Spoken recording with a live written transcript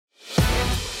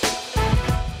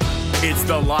It's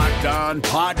the Locked On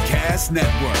Podcast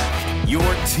Network, your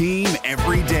team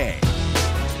every day.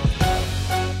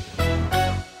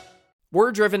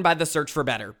 We're driven by the search for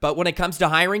better, but when it comes to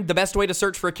hiring, the best way to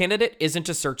search for a candidate isn't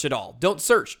to search at all. Don't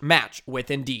search, match with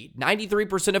Indeed.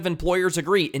 93% of employers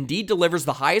agree Indeed delivers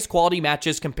the highest quality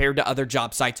matches compared to other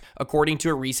job sites, according to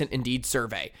a recent Indeed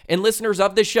survey. And listeners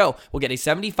of this show will get a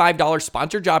 $75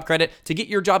 sponsored job credit to get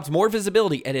your jobs more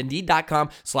visibility at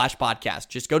Indeed.com/podcast.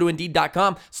 Just go to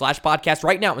Indeed.com/podcast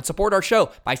right now and support our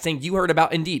show by saying you heard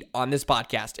about Indeed on this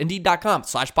podcast.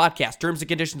 Indeed.com/podcast. Terms and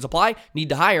conditions apply. Need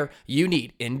to hire? You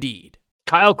need Indeed.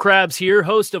 Kyle Krabs here,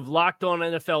 host of Locked On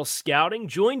NFL Scouting.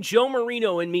 Join Joe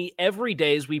Marino and me every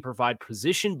day as we provide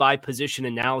position-by-position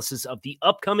analysis of the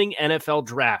upcoming NFL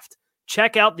Draft.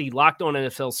 Check out the Locked On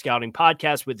NFL Scouting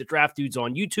podcast with the Draft Dudes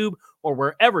on YouTube or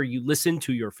wherever you listen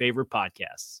to your favorite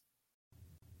podcasts.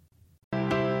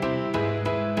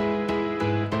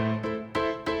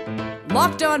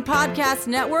 Locked On Podcast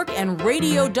Network and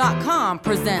Radio.com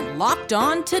present Locked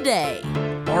On Today.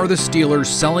 Are the Steelers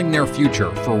selling their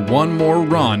future for one more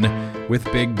run with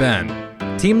Big Ben?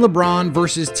 Team LeBron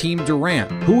versus Team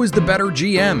Durant. Who is the better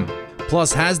GM?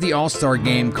 Plus, has the All-Star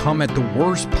game come at the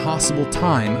worst possible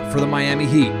time for the Miami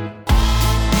Heat?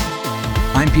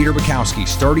 I'm Peter Bukowski,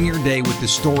 starting your day with the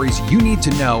stories you need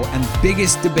to know and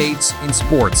biggest debates in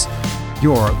sports.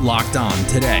 You're Locked On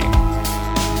Today.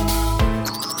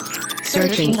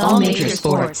 Searching all major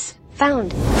sports.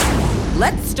 Found.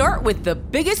 Let's start with the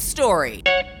biggest story.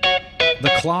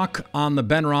 The clock on the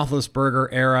Ben Roethlisberger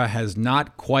era has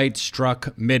not quite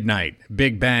struck midnight.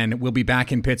 Big Ben will be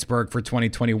back in Pittsburgh for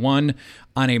 2021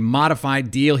 on a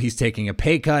modified deal. He's taking a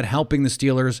pay cut, helping the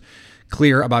Steelers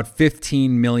clear about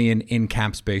 $15 million in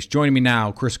cap space. Joining me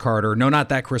now, Chris Carter. No, not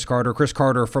that Chris Carter. Chris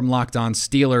Carter from Locked On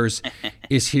Steelers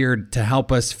is here to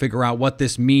help us figure out what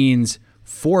this means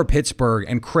for Pittsburgh.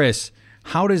 And Chris,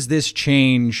 how does this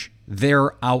change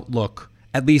their outlook,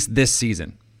 at least this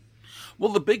season?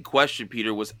 Well, the big question,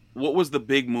 Peter, was what was the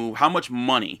big move? How much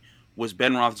money was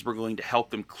Ben Roethlisberger going to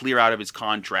help them clear out of his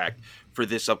contract for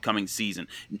this upcoming season?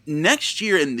 Next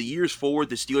year and the years forward,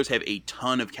 the Steelers have a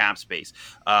ton of cap space.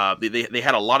 They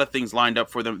had a lot of things lined up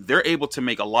for them. They're able to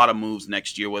make a lot of moves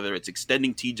next year, whether it's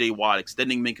extending TJ Watt,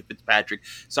 extending Minkah Fitzpatrick,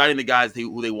 signing the guys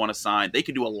who they want to sign. They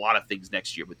could do a lot of things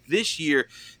next year. But this year,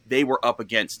 they were up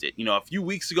against it. A few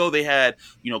weeks ago, they had,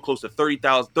 close to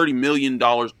 $30 million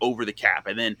over the cap.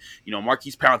 And then,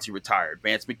 Marquise Pouncey retired.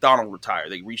 Vance McDonald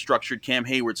retired. They restructured Cam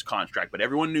Hayward's contract. But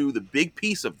everyone knew the big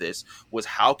piece of this was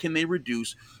how can they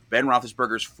reduce Ben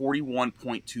Roethlisberger's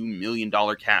 $41.2 million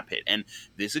cap hit. And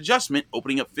this adjustment,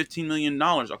 opening up $15 million,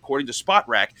 according to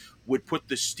SpotRack, would put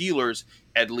the Steelers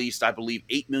at least, I believe,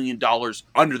 $8 million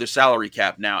under the salary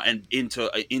cap now and in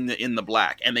the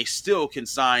black. And they still can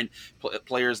sign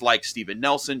players like Steven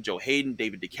Nelson, Joe Hayden,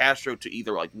 David DeCastro to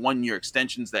either like 1-year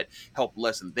extensions that help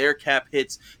lessen their cap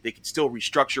hits. They can still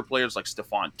restructure players like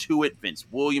Stephon Tuitt, Vince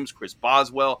Williams, Chris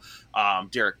Boswell,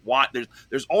 Derek Watt.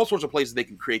 There's all sorts of places they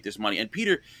can create this money. And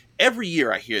Peter, every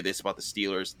year I hear this about the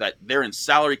Steelers, that they're in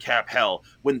salary cap hell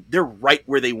when they're right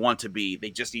where they want to be.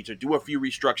 They just need to do a few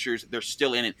restructures. They're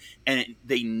still in it. And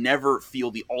they never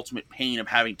feel the ultimate pain of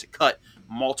having to cut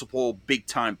multiple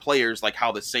big-time players like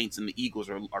how the Saints and the Eagles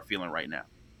are feeling right now.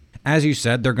 As you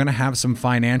said, they're going to have some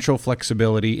financial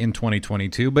flexibility in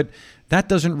 2022, but that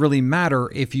doesn't really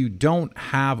matter if you don't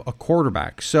have a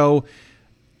quarterback. So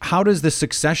how does the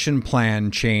succession plan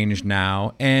change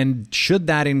now? And should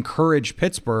that encourage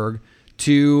Pittsburgh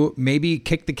to maybe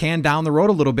kick the can down the road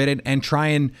a little bit and try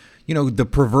and, the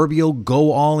proverbial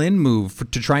go all in move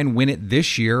to try and win it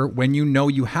this year when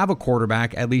you have a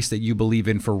quarterback, at least that you believe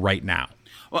in for right now?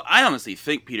 Well, I honestly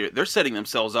think, Peter, they're setting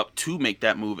themselves up to make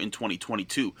that move in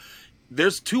 2022.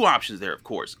 There's two options there, of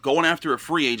course. Going after a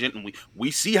free agent, and we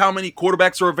see how many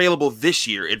quarterbacks are available this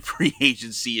year in free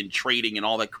agency and trading and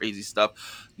all that crazy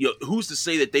stuff. Who's to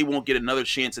say that they won't get another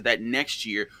chance at that next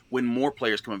year when more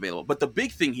players come available? But the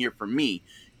big thing here for me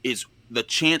is the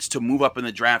chance to move up in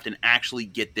the draft and actually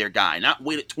get their guy. Not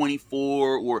wait at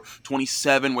 24 or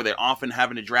 27 where they're often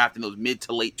having to draft in those mid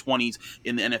to late 20s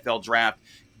in the NFL draft.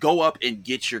 Go up and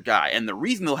get your guy. And the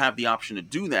reason they'll have the option to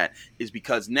do that is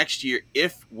because next year,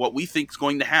 if what we think is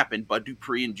going to happen, Bud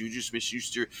Dupree and Juju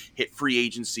Smith-Schuster hit free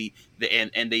agency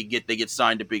and they get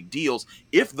signed to big deals,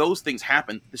 if those things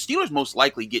happen, the Steelers most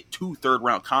likely get 2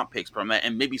 third-round comp picks from that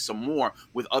and maybe some more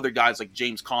with other guys like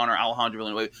James Conner, Alejandro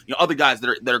Villanueva, other guys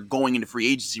that are going into free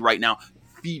agency right now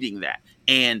feeding that.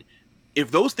 And if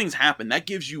those things happen, that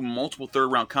gives you multiple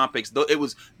third-round comp picks. It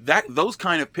was those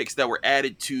kind of picks that were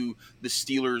added to the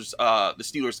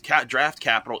Steelers' draft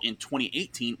capital in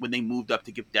 2018 when they moved up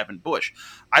to give Devin Bush.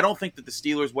 I don't think that the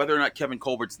Steelers, whether or not Kevin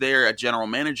Colbert's there, a general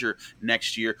manager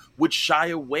next year, would shy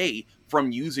away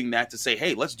from using that to say,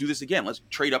 hey, let's do this again. Let's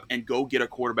trade up and go get a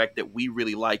quarterback that we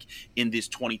really like in this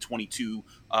 2022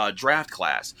 draft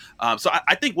class. So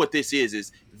I think what this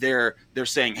is they're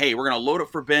saying, hey, we're going to load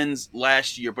up for Ben's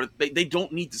last year, but they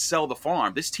don't need to sell the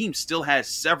farm. This team still has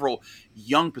several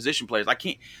young position players. I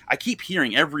keep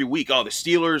hearing every week, oh, the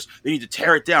Steelers, they need to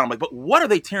tear it down. I'm like, but what are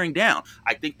they tearing down?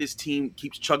 I think this team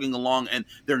keeps chugging along, and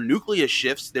their nucleus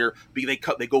shifts.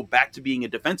 They go back to being a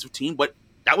defensive team, but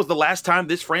that was the last time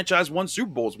this franchise won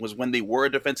Super Bowls, was when they were a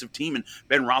defensive team, and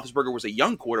Ben Roethlisberger was a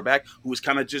young quarterback who was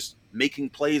kind of just making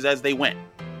plays as they went.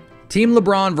 Team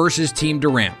LeBron versus Team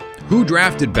Durant. Who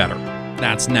drafted better?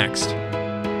 That's next.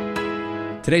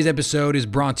 Today's episode is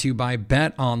brought to you by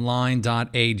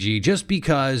betonline.ag. Just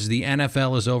because the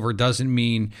NFL is over doesn't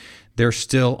mean there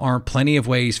still aren't plenty of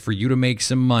ways for you to make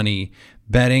some money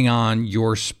betting on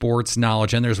your sports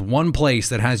knowledge. And there's one place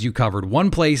that has you covered,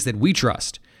 one place that we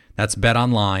trust. That's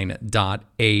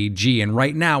betonline.ag. And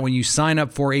right now, when you sign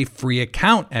up for a free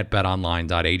account at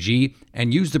betonline.ag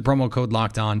and use the promo code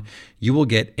LOCKEDON, you will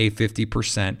get a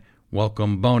 50%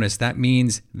 welcome bonus. That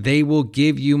means they will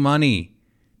give you money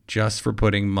just for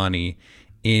putting money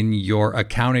in your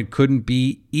account. It couldn't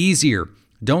be easier.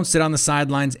 Don't sit on the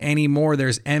sidelines anymore.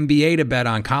 There's NBA to bet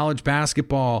on, college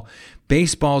basketball.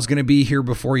 Baseball is going to be here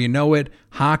before you know it.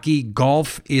 Hockey,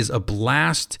 golf is a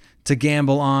blast to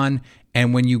gamble on.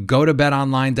 And when you go to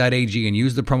betonline.ag and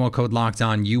use the promo code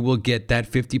LOCKEDON, you will get that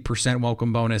 50%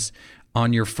 welcome bonus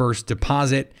on your first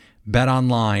deposit.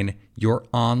 BetOnline, your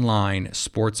online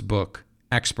sportsbook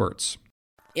experts.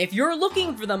 If you're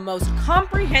looking for the most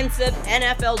comprehensive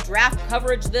NFL draft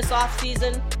coverage this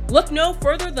offseason, look no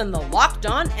further than the Locked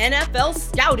On NFL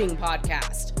Scouting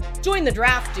Podcast. Join the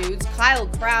draft dudes, Kyle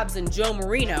Krabs and Joe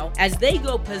Marino, as they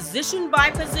go position by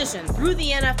position through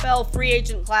the NFL free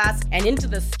agent class and into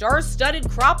the star-studded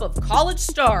crop of college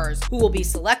stars who will be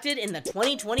selected in the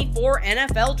 2024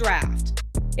 NFL Draft.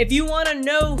 If you want to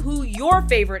know who your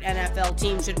favorite NFL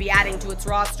team should be adding to its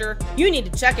roster, you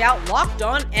need to check out Locked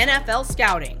On NFL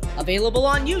Scouting, available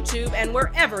on YouTube and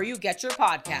wherever you get your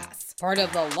podcasts. Part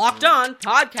of the Locked On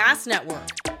Podcast Network,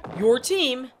 your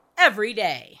team every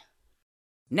day.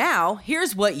 Now,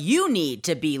 here's what you need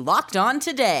to be locked on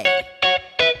today.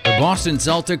 The Boston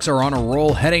Celtics are on a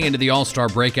roll heading into the All-Star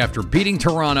break after beating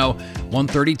Toronto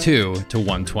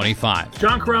 132-125.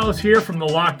 John Corrales here from the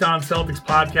Locked On Celtics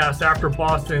podcast after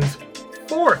Boston's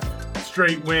fourth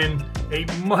straight win, a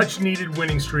much-needed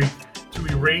winning streak to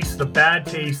erase the bad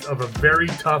taste of a very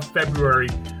tough February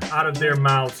out of their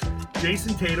mouths.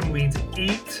 Jason Tatum leads 8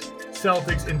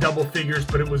 Celtics in double figures,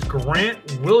 but it was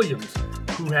Grant Williams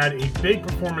who had a big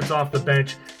performance off the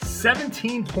bench,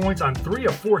 17 points on 3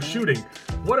 of 4 shooting.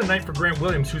 What a night for Grant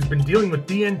Williams, who's been dealing with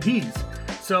DNPs.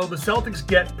 So the Celtics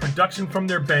get production from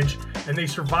their bench, and they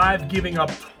survive giving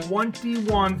up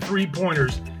 21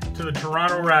 three-pointers to the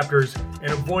Toronto Raptors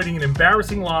and avoiding an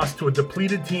embarrassing loss to a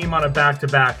depleted team on a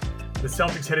back-to-back. The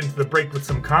Celtics head into the break with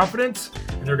some confidence,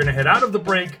 and they're going to head out of the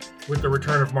break with the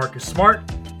return of Marcus Smart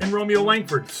and Romeo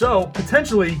Langford. So,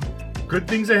 potentially, good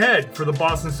things ahead for the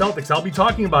Boston Celtics. I'll be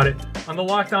talking about it on the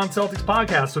Locked On Celtics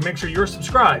podcast, so make sure you're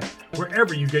subscribed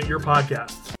wherever you get your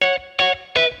podcasts.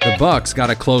 The Bucks got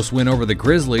a close win over the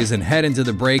Grizzlies and head into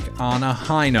the break on a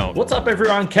high note. What's up,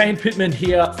 everyone? Kane Pittman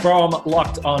here from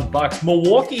Locked On Bucks.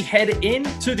 Milwaukee head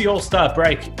into the All-Star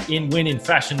break in winning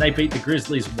fashion. They beat the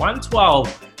Grizzlies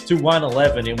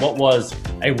 112-111 in what was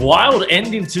a wild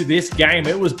ending to this game.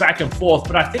 It was back and forth,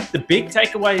 but I think the big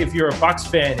takeaway if you're a Bucks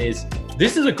fan is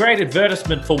this is a great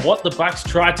advertisement for what the Bucks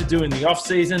tried to do in the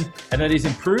offseason, and that is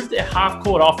improve their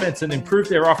half-court offense and improve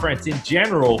their offense in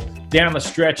general down the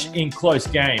stretch in close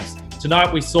games.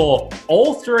 Tonight we saw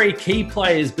all 3 key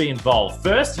players be involved.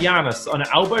 First, Giannis on an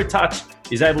elbow touch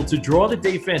is able to draw the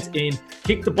defense in,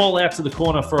 kick the ball out to the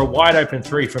corner for a wide open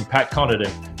 3 from Pat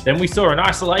Connaughton. Then we saw an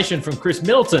isolation from Chris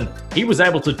Middleton. He was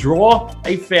able to draw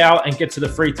a foul and get to the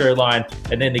free throw line.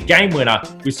 And then the game winner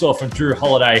we saw from Drew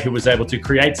Holiday, who was able to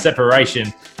create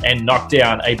separation and knock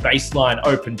down a baseline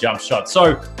open jump shot.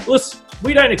 So, listen,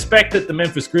 we don't expect that the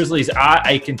Memphis Grizzlies are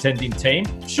a contending team,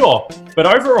 sure. But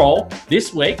overall,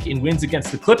 this week in wins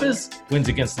against the Clippers, wins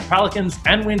against the Pelicans,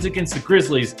 and wins against the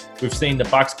Grizzlies, we've seen the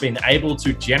Bucks being able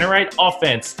to generate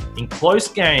offense in close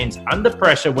games under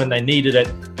pressure when they needed it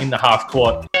in the half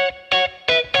court.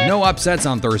 No upsets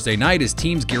on Thursday night as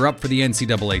teams gear up for the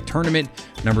NCAA tournament.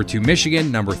 Number 2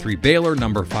 Michigan, number 3 Baylor,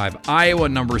 number 5 Iowa,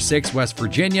 number 6 West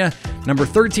Virginia, number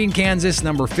 13 Kansas,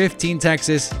 number 15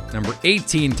 Texas, number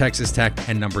 18 Texas Tech,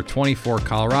 and number 24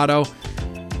 Colorado.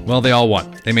 Well, they all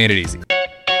won. They made it easy.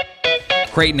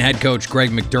 Creighton head coach Greg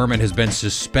McDermott has been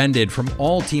suspended from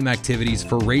all team activities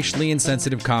for racially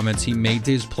insensitive comments he made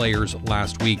to his players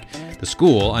last week, the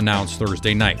school announced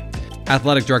Thursday night.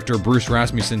 Athletic Director Bruce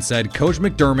Rasmussen said, Coach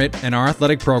McDermott and our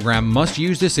athletic program must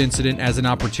use this incident as an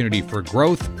opportunity for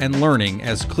growth and learning,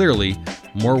 as clearly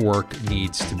more work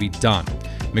needs to be done.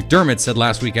 McDermott said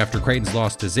last week after Creighton's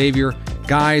loss to Xavier,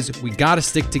 guys, we got to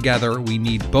stick together. We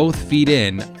need both feet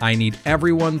in. I need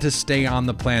everyone to stay on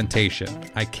the plantation.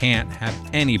 I can't have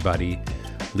anybody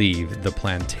leave the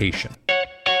plantation.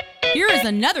 Here is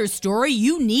another story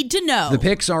you need to know. The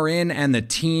picks are in and the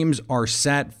teams are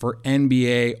set for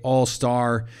NBA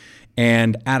All-Star.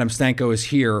 And Adam Stanko is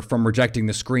here from Rejecting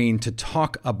the Screen to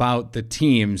talk about the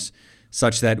teams,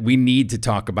 such that we need to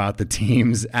talk about the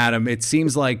teams. Adam, it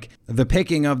seems like the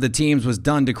picking of the teams was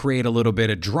done to create a little bit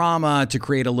of drama, to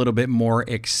create a little bit more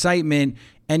excitement.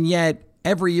 And yet,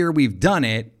 every year we've done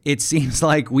it, it seems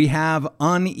like we have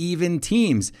uneven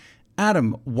teams.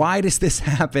 Adam, why does this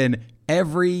happen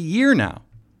every year now?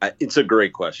 It's a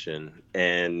great question,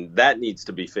 and that needs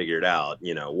to be figured out.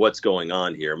 You know, what's going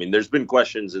on here? I mean, there's been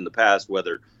questions in the past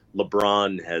whether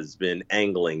LeBron has been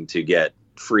angling to get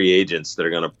free agents that are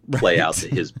going to play out to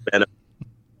his benefit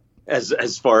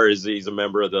as far as he's a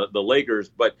member of the Lakers.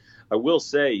 But I will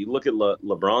say, you look at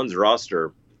LeBron's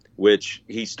roster, which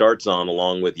he starts on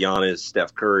along with Giannis,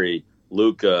 Steph Curry,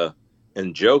 Luka,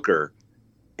 and Joker,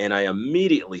 and I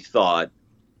immediately thought,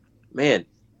 man,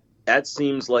 that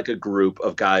seems like a group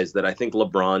of guys that I think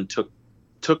LeBron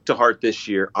took to heart this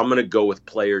year. I'm going to go with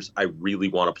players I really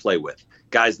want to play with,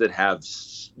 guys that have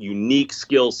unique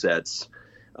skill sets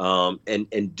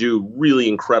and do really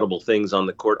incredible things on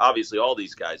the court. Obviously, all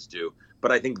these guys do,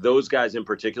 but I think those guys in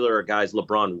particular are guys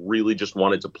LeBron really just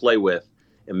wanted to play with.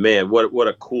 And man, what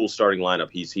a cool starting lineup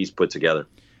he's put together.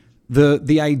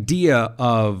 The idea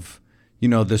of, you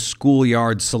know, the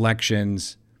schoolyard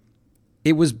selections,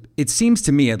 it seems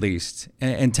to me at least,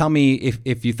 and tell me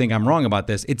if you think I'm wrong about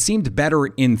this, it seemed better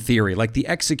in theory. Like the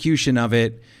execution of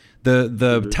it,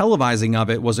 the televising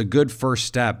of it was a good first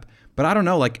step. But I don't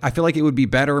know, like I feel like it would be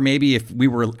better maybe if we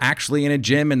were actually in a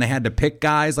gym and they had to pick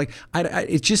guys. Like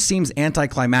it just seems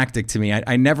anticlimactic to me.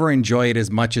 I never enjoy it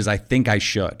as much as I think I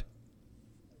should.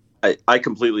 I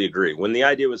completely agree. When the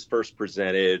idea was first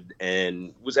presented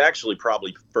and was actually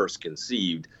probably first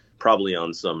conceived, probably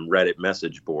on some Reddit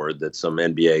message board that some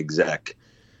NBA exec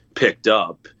picked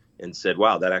up and said,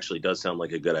 wow, that actually does sound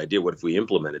like a good idea. What if we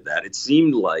implemented that? It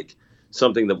seemed like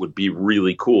something that would be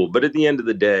really cool. But at the end of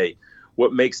the day,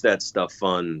 what makes that stuff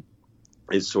fun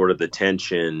is sort of the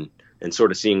tension and sort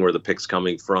of seeing where the pick's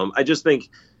coming from. I just think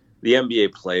the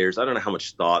NBA players, I don't know how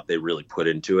much thought they really put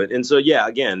into it. And so, yeah,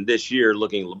 again, this year,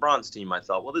 looking at LeBron's team, I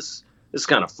thought, well, this is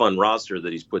kind of fun roster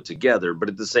that he's put together. But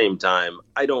at the same time,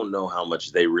 I don't know how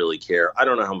much they really care. I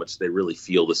don't know how much they really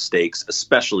feel the stakes,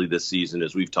 especially this season,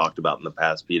 as we've talked about in the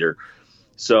past, Peter.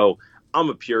 So I'm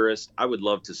a purist. I would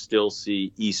love to still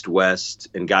see East-West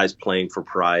and guys playing for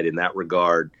pride in that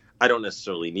regard. I don't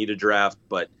necessarily need a draft,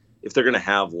 but if they're going to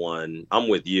have one, I'm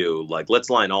with you. Like, let's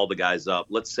line all the guys up.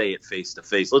 Let's say it face to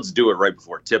face. Let's do it right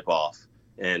before tip off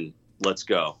and let's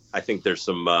go. I think there's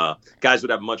some guys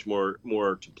would have much more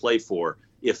to play for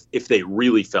if they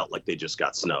really felt like they just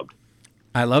got snubbed.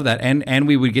 I love that. And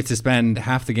we would get to spend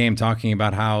half the game talking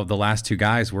about how the last two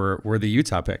guys were the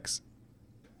Utah picks.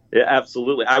 Yeah,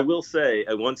 absolutely. I will say,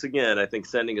 once again, I think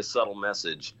sending a subtle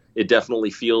message, it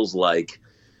definitely feels like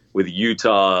with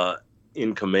Utah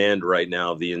in command right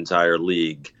now of the entire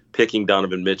league, picking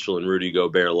Donovan Mitchell and Rudy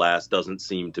Gobert last doesn't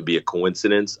seem to be a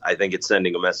coincidence. I think it's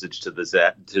sending a message to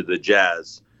the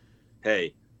Jazz,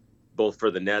 hey, both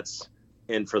for the Nets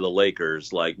and for the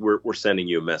Lakers, like we're sending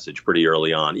you a message pretty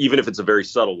early on. Even if it's a very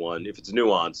subtle one, if it's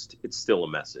nuanced, it's still a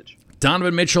message.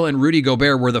 Donovan Mitchell and Rudy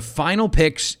Gobert were the final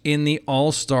picks in the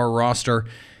All-Star roster,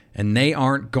 and they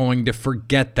aren't going to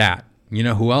forget that. You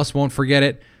know who else won't forget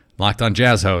it? Locked On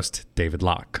Jazz host, David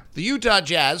Locke. The Utah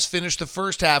Jazz finished the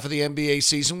first half of the NBA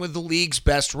season with the league's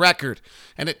best record,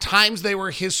 and at times they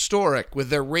were historic with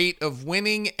their rate of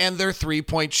winning and their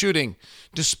three-point shooting.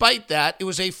 Despite that, it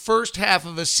was a first half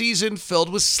of a season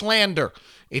filled with slander.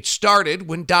 It started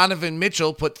when Donovan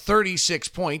Mitchell put 36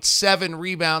 points, 7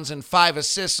 rebounds, and 5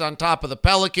 assists on top of the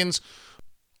Pelicans,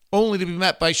 only to be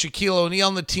met by Shaquille O'Neal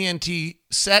on the TNT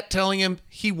set telling him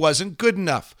he wasn't good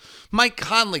enough. Mike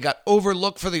Conley got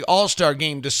overlooked for the All-Star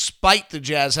game despite the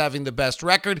Jazz having the best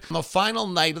record. On the final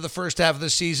night of the first half of the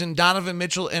season, Donovan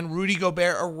Mitchell and Rudy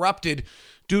Gobert erupted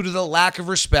due to the lack of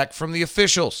respect from the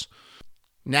officials.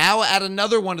 Now add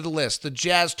another one to the list. The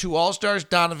Jazz 2 All-Stars,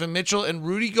 Donovan Mitchell and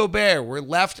Rudy Gobert, were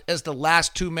left as the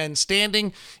last two men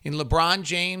standing in LeBron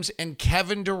James and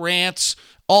Kevin Durant's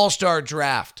All-Star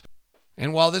draft.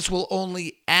 And while this will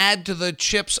only add to the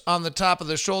chips on the top of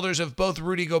the shoulders of both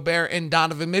Rudy Gobert and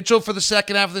Donovan Mitchell for the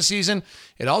second half of the season,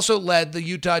 it also led the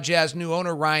Utah Jazz new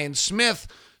owner Ryan Smith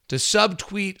to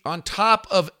subtweet on top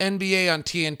of NBA on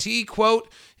TNT,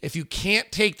 quote, "If you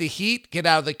can't take the heat, get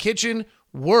out of the kitchen.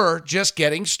 We're just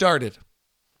getting started."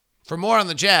 For more on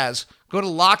the Jazz, go to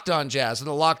Locked On Jazz and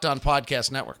the Locked On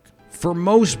Podcast Network. For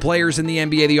most players in the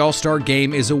NBA, the All-Star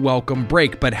game is a welcome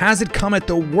break, but has it come at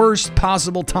the worst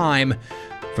possible time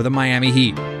for the Miami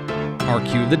Heat? Our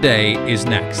cue of the day is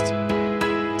next.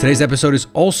 Today's episode is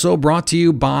also brought to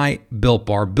you by Built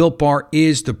Bar. Built Bar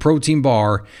is the protein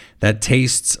bar that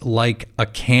tastes like a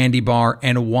candy bar,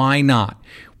 and why not?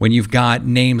 When you've got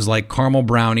names like caramel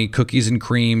brownie, cookies and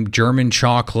cream, German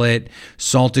chocolate,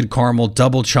 salted caramel,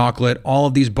 double chocolate, all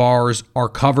of these bars are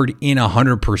covered in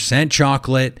 100%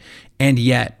 chocolate, and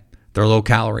yet they're low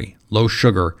calorie, low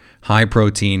sugar, high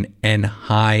protein, and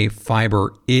high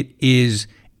fiber. It is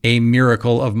a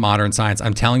miracle of modern science.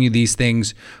 I'm telling you, these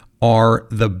things are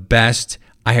the best.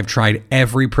 I have tried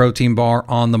every protein bar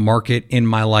on the market in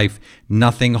my life.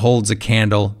 Nothing holds a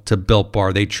candle to Built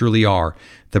Bar. They truly are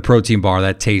the protein bar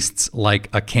that tastes like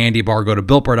a candy bar. Go to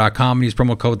BuiltBar.com and use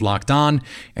promo code LOCKEDON,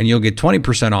 and you'll get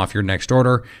 20% off your next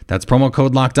order. That's promo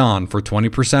code LOCKEDON for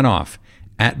 20% off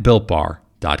at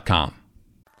BuiltBar.com.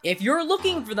 If you're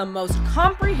looking for the most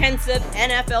comprehensive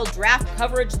NFL draft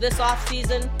coverage this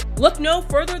offseason, look no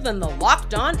further than the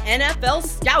Locked On NFL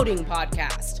Scouting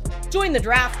Podcast. Join the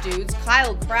draft dudes,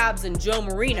 Kyle Krabs and Joe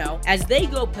Marino, as they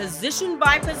go position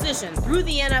by position through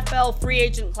the NFL free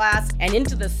agent class and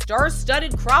into the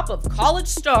star-studded crop of college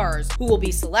stars who will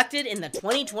be selected in the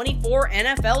 2024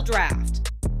 NFL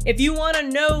Draft. If you want to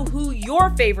know who your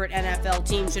favorite NFL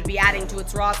team should be adding to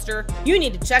its roster, you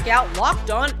need to check out Locked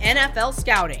On NFL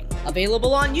Scouting,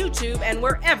 available on YouTube and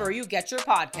wherever you get your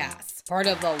podcasts. Part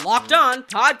of the Locked On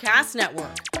Podcast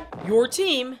Network, your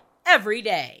team every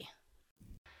day.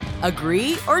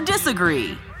 Agree or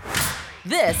disagree?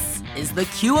 This is the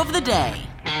cue of the day.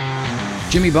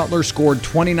 Jimmy Butler scored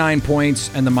 29 points,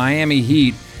 and the Miami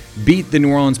Heat beat the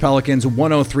New Orleans Pelicans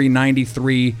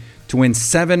 103-93 to win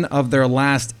 7 of their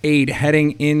last 8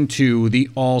 heading into the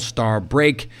All-Star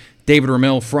break. David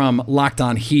Ramil from Locked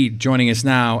On Heat joining us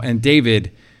now. And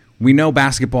David, we know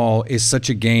basketball is such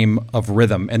a game of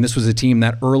rhythm, and this was a team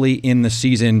that early in the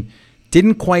season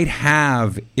didn't quite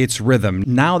have its rhythm.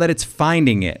 Now that it's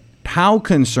finding it, how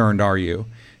concerned are you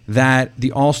that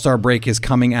the All-Star break is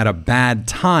coming at a bad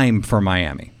time for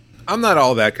Miami? I'm not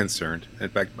all that concerned. In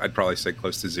fact, I'd probably say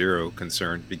close to zero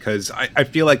concerned, because I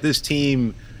feel like this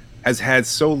team has had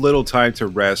so little time to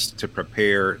rest, to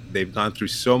prepare. They've gone through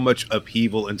so much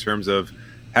upheaval in terms of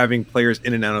having players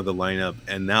in and out of the lineup,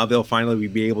 and now they'll finally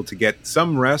be able to get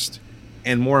some rest,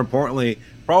 and more importantly,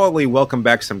 probably welcome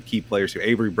back some key players.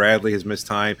 Avery Bradley has missed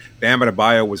time. Bam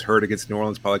Adebayo was hurt against New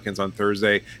Orleans Pelicans on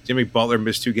Thursday. Jimmy Butler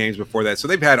missed 2 games before that. So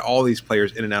they've had all these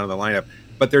players in and out of the lineup,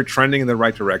 but they're trending in the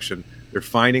right direction. They're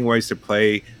finding ways to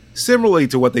play similarly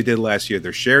to what they did last year.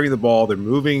 They're sharing the ball. They're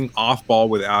moving off ball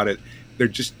without it. They're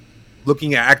just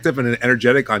looking active and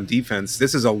energetic on defense.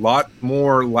 This is a lot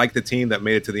more like the team that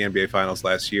made it to the NBA Finals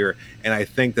last year, and I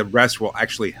think the rest will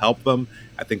actually help them.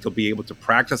 I think they'll be able to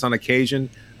practice on occasion.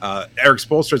 Eric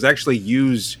Spoelstra has actually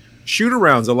used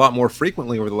shoot-arounds a lot more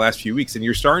frequently over the last few weeks, and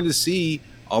you're starting to see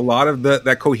a lot of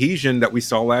that cohesion that we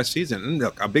saw last season. And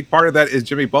look, a big part of that is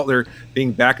Jimmy Butler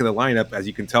being back in the lineup, as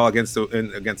you can tell against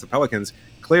the Pelicans.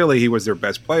 Clearly, he was their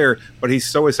best player, but he's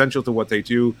so essential to what they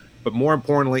do. But more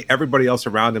importantly, everybody else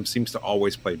around him seems to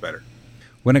always play better.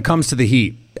 When it comes to the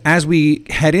Heat, as we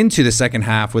head into the second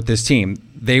half with this team,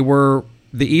 they were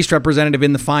the East representative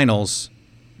in the finals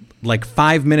like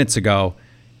 5 minutes ago.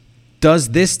 Does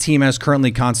this team, as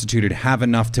currently constituted, have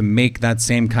enough to make that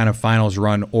same kind of finals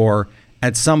run? Or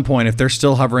at some point, if they're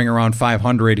still hovering around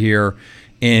 500 here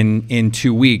in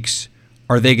 2 weeks,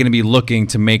 are they going to be looking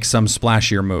to make some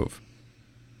splashier move?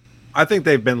 I think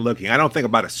they've been looking. I don't think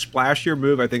about a splashier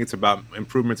move. I think it's about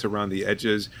improvements around the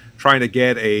edges, trying to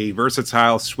get a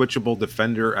versatile, switchable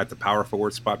defender at the power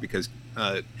forward spot, because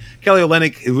Kelly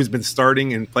Olynyk, who's been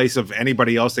starting in place of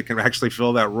anybody else that can actually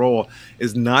fill that role,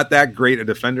 is not that great a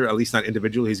defender, at least not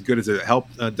individually. He's good as a help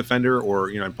defender or,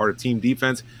 in part of team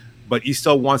defense. but you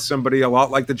still want somebody a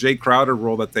lot like the Jay Crowder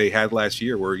role that they had last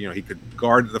year, where he could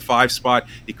guard the 5 spot,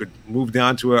 he could move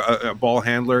down to a ball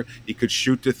handler, he could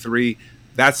shoot to 3.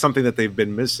 That's something that they've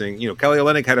been missing. Kelly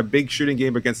Olynyk had a big shooting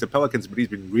game against the Pelicans, but he's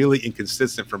been really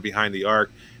inconsistent from behind the arc,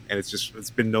 and it's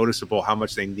been noticeable how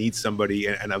much they need somebody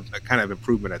and a kind of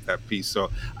improvement at that piece.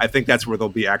 So I think that's where they'll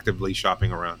be actively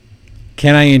shopping around.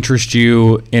 Can I interest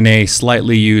you in a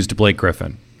slightly used Blake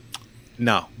Griffin?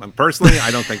 No. Personally,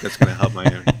 I don't think that's going to help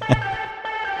Miami.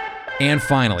 And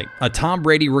finally, a Tom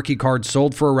Brady rookie card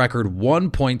sold for a record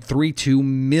 $1.32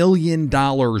 million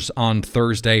on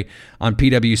Thursday on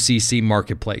PWCC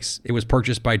Marketplace. It was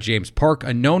purchased by James Park,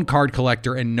 a known card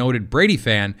collector and noted Brady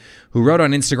fan, who wrote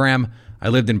on Instagram, "I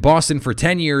lived in Boston for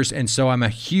 10 years, and so I'm a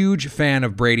huge fan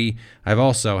of Brady. I've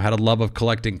also had a love of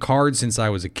collecting cards since I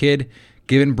was a kid.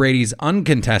 Given Brady's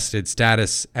uncontested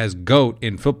status as GOAT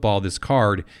in football, this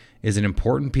card is an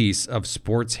important piece of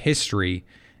sports history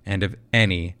and of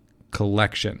any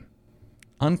collection."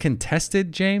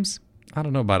 Uncontested, James? I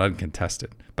don't know about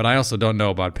uncontested, but I also don't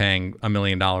know about paying $1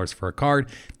 million for a card.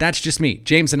 That's just me.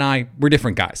 James and I, we're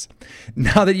different guys.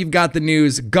 Now that you've got the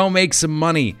news, go make some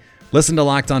money. Listen to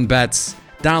Locked On Bets.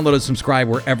 Download and subscribe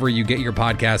wherever you get your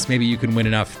podcasts. Maybe you can win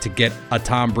enough to get a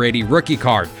Tom Brady rookie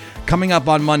card. Coming up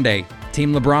on Monday,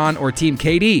 Team LeBron or Team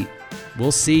KD?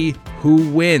 We'll see who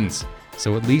wins.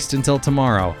 So at least until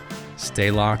tomorrow, stay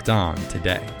locked on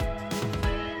today.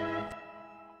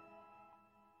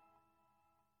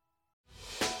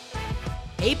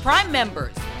 Hey, Prime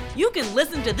members, you can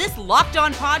listen to this Locked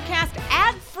On podcast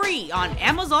ad-free on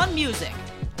Amazon Music.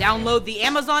 Download the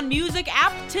Amazon Music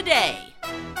app today.